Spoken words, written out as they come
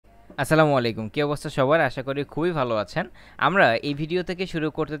আসসালামু আলাইকুম। কি অবস্থা সবার? আশা করি খুবই ভালো আছেন। আমরা এই ভিডিও থেকে শুরু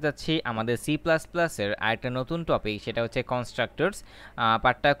করতে যাচ্ছি আমাদের সি প্লাস প্লাসের আরেকটা নতুন টপিক, সেটা হচ্ছে কনস্ট্রাক্টরস।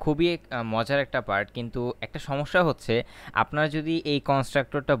 পার্টটা খুবই মজার একটা পার্ট, কিন্তু একটা সমস্যা হচ্ছে আপনার যদি এই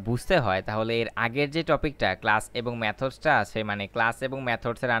কনস্ট্রাক্টরটা বুঝতে হয় তাহলে এর আগের যে টপিকটা ক্লাস এবং মেথডসটা আছে, মানে ক্লাস এবং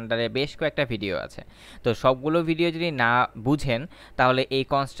মেথডসের আন্ডারে বেশ কয়েকটা ভিডিও আছে। তো সবগুলো ভিডিও যদি না বুঝেন তাহলে এই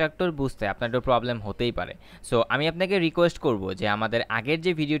কনস্ট্রাক্টর বুঝতে আপনার একটু প্রবলেম হতেই পারে। সো আমি আপনাকে রিকোয়েস্ট করব যে আমাদের আগের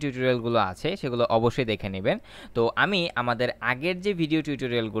যে ভিডিও টিউটোরিয়ালগুলো আছে সেগুলো অবশ্যই দেখে নেবেন। তো আমি আমাদের আগের যে ভিডিও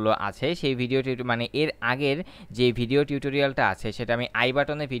টিউটোরিয়ালগুলো আছে সেই ভিডিও মানে এর আগের যে ভিডিও টিউটোরিয়ালটা আছে সেটা আমি আই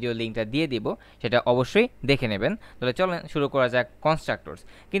বাটনে ভিডিও লিঙ্কটা দিয়ে দিব, সেটা অবশ্যই দেখে নেবেন। তাহলে চলেন শুরু করা যাক কনস্ট্রাক্টরস।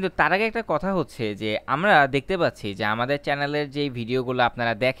 কিন্তু তার আগে একটা কথা হচ্ছে যে আমরা দেখতে পাচ্ছি যে আমাদের চ্যানেলের যে ভিডিওগুলো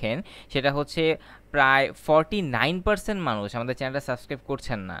আপনারা দেখেন সেটা হচ্ছে প্রায় 49% মানুষ আমাদের চ্যানেলটা সাবস্ক্রাইব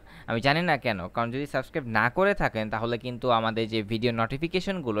করছেন না। আমি জানি না কেন, কারণ যদি সাবস্ক্রাইব না করে থাকেন তাহলে কিন্তু আমাদের যে ভিডিও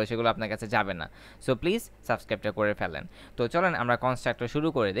নোটিফিকেশনগুলো সেগুলো আপনার কাছে যাবে না। সো প্লিজ সাবস্ক্রাইবটা করে ফেলেন। তো চলেন আমরা কনস্ট্রাক্টর শুরু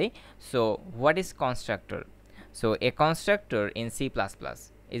করে দেই। So what is constructor? So A constructor in C++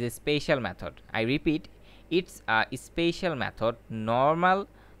 is a special method. I repeat, it's a special method, normal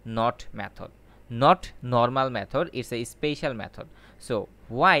not method. Not normal method, it's a special method. So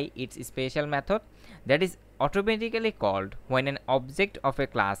why it's a special method? That is automatically called when an object of a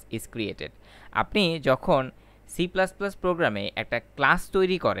class is created. আপনি যখন C++ প্রোগ্রামে একটা class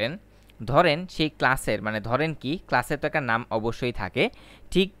তৈরি করেন, ধরেন সেই ক্লাসের মানে ধরেন কি ক্লাসের তো একটা নাম অবশ্যই থাকে,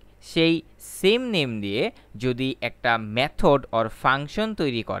 ঠিক সেই সেম নেম দিয়ে যদি একটা মেথড অর ফাংশন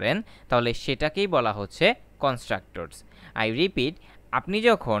তৈরি করেন তাহলে সেটাকেই বলা হচ্ছে কনস্ট্রাক্টরস। আই রিপিট, আপনি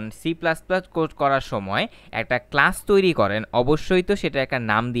যখন C++ কোড করার সময় একটা ক্লাস তৈরি করেন অবশ্যই তো সেটা একটা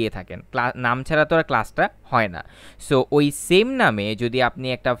নাম দিয়ে থাকেন, নাম ছাড়া তো আর ক্লাসটা হয় না। সো ওই সেম নামে যদি আপনি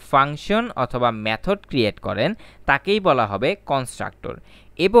একটা ফাংশন অথবা মেথড ক্রিয়েট করেন তাকেই বলা হবে কনস্ট্রাক্টর,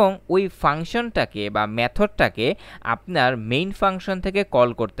 এবং ওই ফাংশনটাকে বা মেথডটাকে আপনার মেইন ফাংশন থেকে কল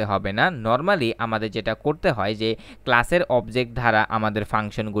করতে হবে না। নর্মালি আমাদের যেটা করতে হয় যে ক্লাসের অবজেক্ট দ্বারা আমাদের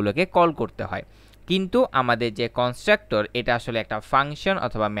ফাংশনগুলোকে কল করতে হয়, কিন্তু আমাদের যে কনস্ট্রাক্টর এটা আসলে একটা ফাংশন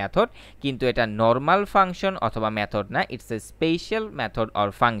অথবা মেথড, কিন্তু এটা নর্মাল ফাংশন অথবা মেথড না, it's a special method or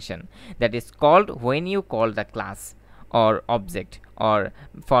function that is called when you call the class or object or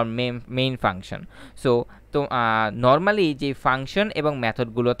for main function. So তো নর্মালি যে ফাংশন এবং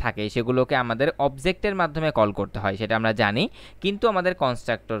মেথডগুলো থাকে সেগুলোকে আমাদের অবজেক্টের মাধ্যমে কল করতে হয়, সেটা আমরা জানি, কিন্তু আমাদের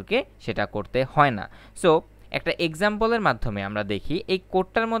কনস্ট্রাক্টরকে সেটা করতে হয় না। সো একটা এক্সাম্পলের মাধ্যমে আমরা দেখি। এই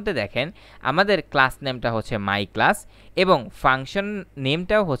কোডটার মধ্যে দেখেন আমাদের ক্লাস নেমটা হচ্ছে মাই ক্লাস এবং ফাংশন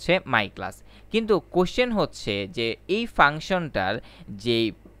নেমটাও হচ্ছে মাই ক্লাস, কিন্তু কোশ্চেন হচ্ছে যে এই ফাংশনটার যেই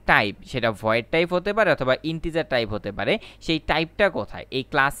টাইপ সেটা ভয়েড টাইপ হতে পারে অথবা ইন্টিজার টাইপ হতে পারে, সেই টাইপটা কোথায়? এই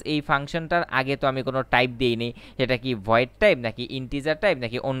ক্লাস এই ফাংশনটার আগে তো আমি কোনো টাইপ দিইনি, সেটা কি ভয়েড টাইপ নাকি ইন্টিজার টাইপ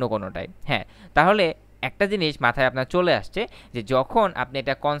নাকি অন্য কোনো টাইপ? হ্যাঁ, তাহলে একটা জিনিস মাথায় আপনার চলে আসছে যে যখন আপনি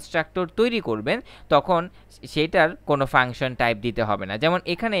এটা কনস্ট্রাক্টর তৈরি করবেন তখন সেটার কোনো ফাংশন টাইপ দিতে হবে না। যেমন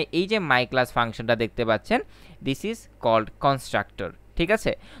এখানে এই যে মাই ক্লাস ফাংশনটা দেখতে পাচ্ছেন, দিস ইজ কল্ড কনস্ট্রাক্টর, ঠিক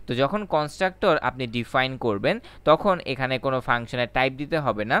আছে? তো যখন কনস্ট্রাক্টর আপনি ডিফাইন করবেন তখন এখানে কোনো ফাংশনের টাইপ দিতে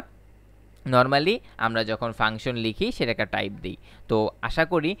হবে না। নর্মালি আমরা যখন ফাংশন লিখি সেটাকে টাইপ দিই। তো আশা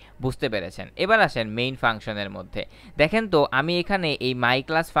করি বুঝতে পেরেছেন। এবার আসেন মেইন ফাংশনের মধ্যে। দেখেন তো আমি এখানে এই মাই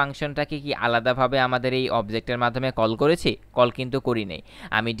ক্লাস ফাংশনটাকে কি আলাদাভাবে আমাদের এই অবজেক্টের মাধ্যমে কল করেছি? কল কিন্তু করি নাই।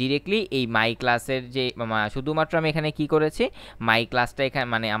 আমি ডিরেক্টলি এই মাই ক্লাসের যে শুধুমাত্র আমি এখানে কি করেছি, মাই ক্লাসটা এখানে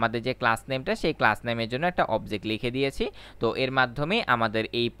মানে আমাদের যে ক্লাস নেমটা সেই ক্লাস নেমের জন্য একটা অবজেক্ট লিখে দিয়েছি। তো এর মাধ্যমে আমাদের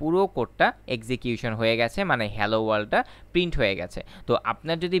এই পুরো কোডটা এক্সিকিউশন হয়ে গেছে, মানে হ্যালো ওয়ার্ল্ডটা প্রিন্ট হয়ে গেছে। তো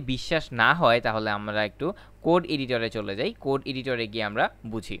আপনার যদি বিশ্বাস না হয় তাহলে আমরা একটু কোড এডিটরে চলে যাই। কোড এডিটরে গিয়ে আমরা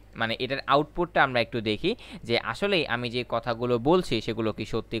বুঝি, মানে এটার আউটপুটটা আমরা একটু দেখি যে আসলেই আমি যে কথাগুলো বলছি সেগুলো কি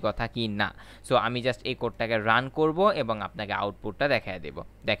সত্যি কথা কি না। সো আমি জাস্ট এই কোডটাকে রান করব এবং আপনাকে আউটপুটটা দেখায় দেব।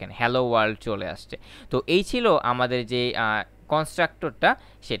 দেখেন হ্যালো ওয়ার্ল্ড চলে আসছে। তো এই ছিল আমাদের যে কনস্ট্রাক্টরটা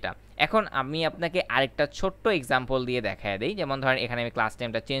সেটা। এখন আমি আপনাকে আরেকটা ছোট্ট এক্সাম্পল দিয়ে দেখায় দিই। যেমন ধরেন এখানে আমি ক্লাস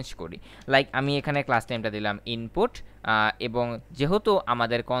নেমটা চেঞ্জ করি, লাইক আমি এখানে ক্লাস নেমটা দিলাম ইনপুট, এবং যেহেতু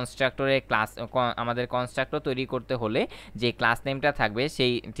আমাদের আমাদের কনস্ট্রাক্টর তৈরি করতে হলে যে ক্লাস নেমটা থাকবে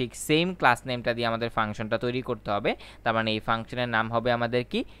সেই ঠিক সেম ক্লাস নেমটা দিয়ে আমাদের ফাংশনটা তৈরি করতে হবে। তার মানে এই ফাংশনের নাম হবে আমাদের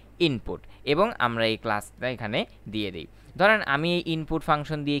কি ইনপুট, এবং আমরা এই ক্লাসটা এখানে দিয়ে দিই। ধরেন আমি এই ইনপুট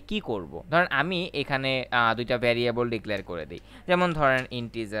ফাংশন দিয়ে কি করব? ধরেন আমি এখানে দুইটা ভ্যারিয়েবল ডিক্লেয়ার করে দিই। যেমন ধরেন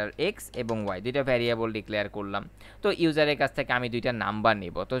ইন্টিজার এক্স এবং ওয়াই দুইটা ভ্যারিয়েবল ডিক্লেয়ার করলাম। তো ইউজারের কাছ থেকে আমি দুইটা নাম্বার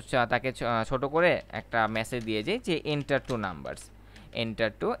নিব। তো তাকে ছোট করে একটা মেসেজ দিয়ে যাই যে enter two numbers, enter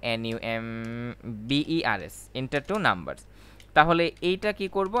two NUMBERS, enter two numbers. তাহলে এইটা কি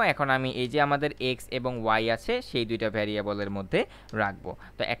করব, এখন আমি এই যে আমাদের এক্স এবং ওয়াই আছে সেই দুইটা ভ্যারিয়েবলের মধ্যে রাখবো।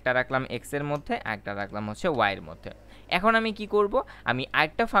 তো একটা রাখলাম এক্স এর মধ্যে, একটা রাখলাম হচ্ছে ওয়াই এর মধ্যে। এখন আমি কি করব, আমি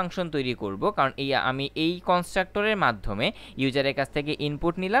আরেকটা ফাংশন তৈরি করব, কারণ আমি এই কনস্ট্রাক্টরের মাধ্যমে ইউজারের কাছ থেকে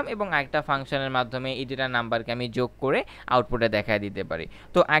ইনপুট নিলাম এবং আরেকটা ফাংশনের মাধ্যমে এই দুটা নাম্বারকে আমি যোগ করে আউটপুটে দেখায় দিতে পারি।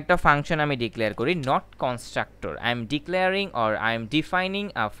 তো একটা ফাংশন আমি ডিক্লেয়ার করি, not constructor, I am declaring or I am defining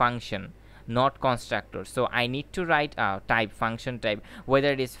a function, not constructor. So I need to write a type, function type,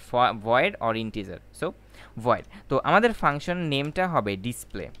 whether it is void or integer. So void. তো আমাদের function নেমটা হবে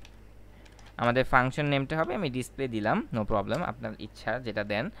display, আমাদের function নেমটা হবে, আমি display দিলাম, no problem, আপনার ইচ্ছা যেটা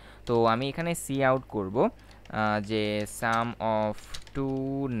দেন। তো আমি এখানে সি আউট করব যে সাম of two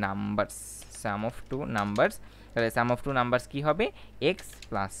numbers, some of two numbers, তাহলে সাম অফ টু নাম্বারস কী হবে, x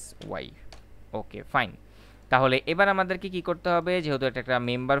plus Y. Okay fine. তাহলে এবার আমাদেরকে কি করতে হবে, যেহেতু এটা একটা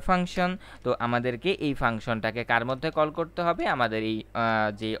মেম্বার ফাংশন, তো আমাদেরকে এই ফাংশনটাকে কার মধ্যে কল করতে হবে, আমাদের এই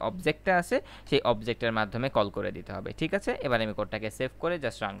যে অবজেক্টটা আছে সেই অবজেক্টের মাধ্যমে কল করে দিতে হবে। ঠিক আছে, এবার আমি কোডটাকে সেভ করে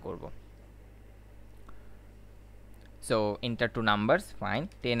জাস্ট রান করব। So enter two numbers, fine,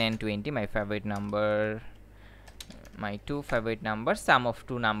 10 and 20, my favorite number, my two favorite numbers, sum of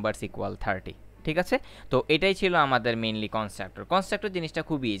two numbers equal 30। ঠিক আছে, তো এটাই ছিল আমাদের মেইনলি কনস্ট্রাক্টর। কনস্ট্রাক্টর জিনিসটা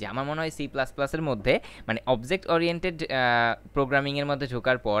খুবই ইজি, আমার মনে হয় সি প্লাস প্লাসের মধ্যে মানে অবজেক্ট ওরিয়েন্টেড প্রোগ্রামিংয়ের মধ্যে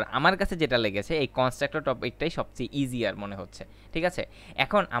ঢোকার পর আমার কাছে যেটা লেগেছে এই কনস্ট্রাক্টর টপিকটাই সবচেয়ে ইজিয়ার মনে হচ্ছে। ঠিক আছে,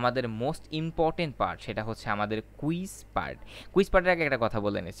 এখন আমাদের মোস্ট ইম্পর্টেন্ট পার্ট সেটা হচ্ছে আমাদের কুইজ পার্ট। কুইজ পার্টের আগে একটা কথা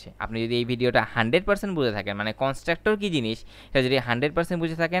বলে নিচ্ছি, আপনি যদি এই ভিডিওটা 100% বুঝে থাকেন, মানে কনস্ট্রাক্টর কী জিনিস সেটা যদি 100%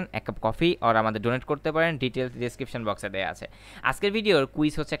 বুঝে থাকেন, এক কাপ কফি আর আমাদের ডোনেট করতে পারেন, ডিটেলস ডিসক্রিপশন বক্সে দেওয়া আছে। আজকের ভিডিওর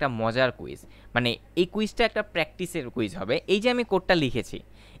কুইজ হচ্ছে একটা মজার কুইজ, মানে এই কুইজটা একটা প্র্যাকটিসের কুইজ হবে। এই যে আমি কোডটা লিখেছি,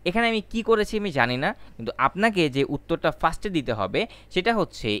 এখানে আমি কি করেছি আমি জানি না, কিন্তু আপনাকে যে উত্তরটা ফার্স্টে দিতে হবে সেটা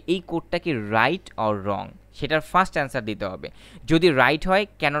হচ্ছে এই কোডটা কি রাইট অর রং, সেটার ফার্স্ট অ্যান্সার দিতে হবে। যদি রাইট হয়,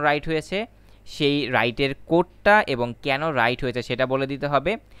 কেন রাইট হয়েছে সেই রাইটের কোডটা এবং কেন রাইট হয়েছে সেটা বলে দিতে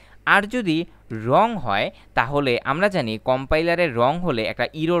হবে। আর যদি রং হয় তাহলে আমরা জানি কম্পাইলারের রং হলে একটা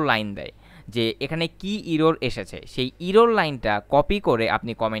ইরর লাইন দেয়, যে এখানে কি ইরর এসেছে সেই ইরর লাইনটা কপি করে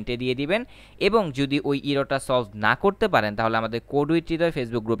আপনি কমেন্টে দিয়ে দিবেন। এবং যদি ওই ইররটা সলভ না করতে পারেন তাহলে আমাদের কোড উইথ হৃদয়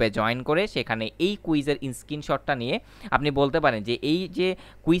ফেসবুক গ্রুপে জয়েন করে সেখানে এই কুইজের স্ক্রিনশটটা নিয়ে আপনি বলতে পারেন যে এই যে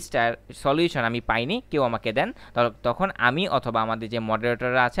কুইজটার সলিউশন আমি পাইনি, কেউ আমাকে দেন, তখন আমি অথবা আমাদের যে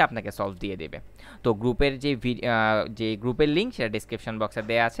মডারেটররা আছে আপনাকে সলভ দিয়ে দেবে। তো গ্রুপের যে গ্রুপের লিঙ্ক সেটা ডিসক্রিপশন বক্সে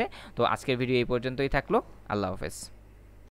দেওয়া আছে। তো আজকের ভিডিও এই পর্যন্তই থাকলো, আল্লাহ হাফেজ।